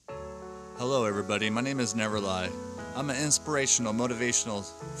Hello everybody, my name is Never Lie. I'm an inspirational, motivational,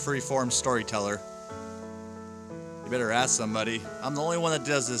 free-form storyteller. You better ask somebody. I'm the only one that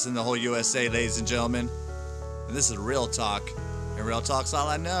does this in the whole USA, ladies and gentlemen. And this is real talk. And real talk's all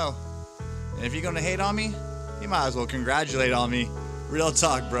I know. And if you're gonna hate on me, you might as well congratulate on me. Real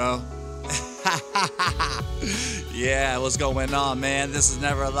talk, bro. Yeah, what's going on, man? This is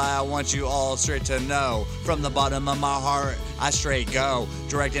Never Lie. I want you all straight to know. From the bottom of my heart, I straight go.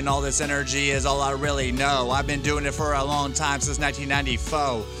 Directing all this energy is all I really know. I've been doing it for a long time, since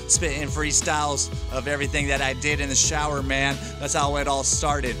 1994. Spitting freestyles of everything that I did in the shower, man. That's how it all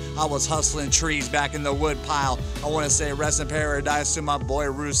started. I was hustling trees back in the wood pile. I want to say rest in paradise to my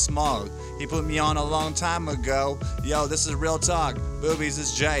boy Roos Smog. He put me on a long time ago. Yo, this is real talk. Boobies,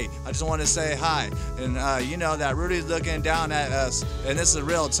 it's Jay. I just want to say hi. And you know that Rudy's looking down at us. And this is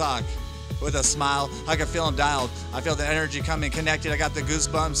real talk. With a smile, I can feel him dialed. I feel the energy coming connected. I got the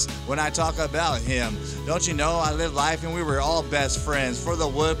goosebumps when I talk about him. Don't you know I live life and we were all best friends. For the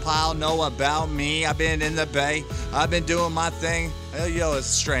woodpile, know about me. I've been in the bay. I've been doing my thing. Yo, it's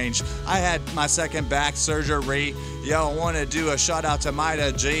strange. I had my second back surgery. Yo, I want to do a shout out to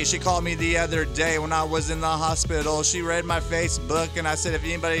Mida G. She called me the other day when I was in the hospital. She read my Facebook and I said, if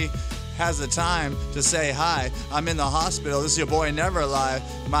anybody has the time to say hi, I'm in the hospital, this is your boy Never Lie,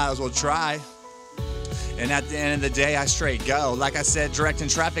 might as well try. And at the end of the day, I straight go. Like I said, directing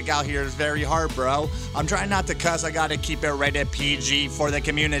traffic out here is very hard, bro. I'm trying not to cuss, I gotta keep it rated PG for the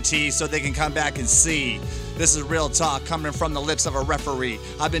community so they can come back and see. This is real talk coming from the lips of a referee.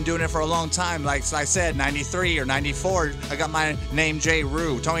 I've been doing it for a long time, like I said, 93 or 94. I got my name J.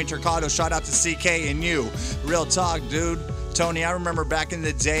 Rue. Tony Turcado, shout out to CK and you. Real talk, dude. Tony, I remember back in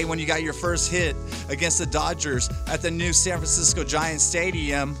the day when you got your first hit against the Dodgers at the new San Francisco Giants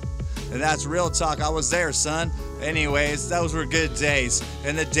Stadium. And that's real talk. I was there, son. Anyways, those were good days.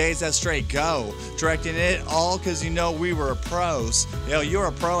 And the days that straight go. Directing it all because you know we were pros. Yo, you're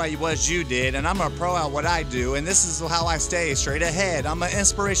a pro at what you did, and I'm a pro at what I do. And this is how I stay straight ahead. I'm an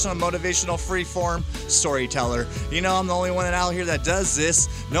inspirational, motivational, free-form storyteller. You know, I'm the only one out here that does this.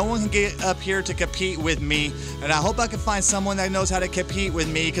 No one can get up here to compete with me. And I hope I can find someone that knows how to compete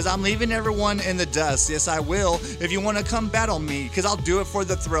with me because I'm leaving everyone in the dust. Yes, I will. If you want to come battle me, because I'll do it for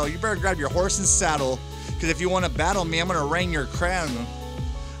the thrill. You better grab your horse and saddle. Because if you want to battle me, I'm going to rain your crown.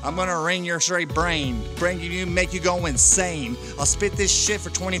 I'm going to rain your straight brain. Bring you, make you go insane. I'll spit this shit for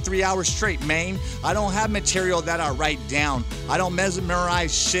 23 hours straight, man. I don't have material that I write down. I don't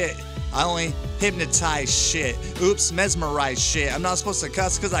mesmerize shit. I only hypnotize shit. Oops, mesmerize shit. I'm not supposed to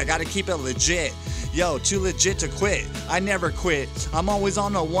cuss because I got to keep it legit. Yo, too legit to quit. I never quit. I'm always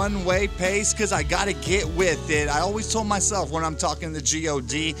on a one-way pace because I got to get with it. I always told myself when I'm talking to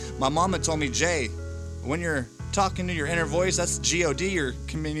G.O.D., my mama told me, Jay, when you're talking to your inner voice, that's G.O.D. you're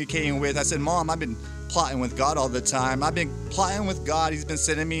communicating with. I said, Mom, I've been plotting with God all the time. I've been plotting with God. He's been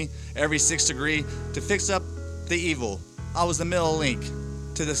sending me every 6th degree to fix up the evil. I was the middle link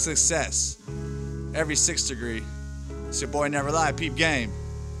to the success. Every 6th degree. It's your boy Never Lie, peep game.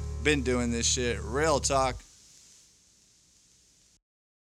 Been doing this shit. Real talk.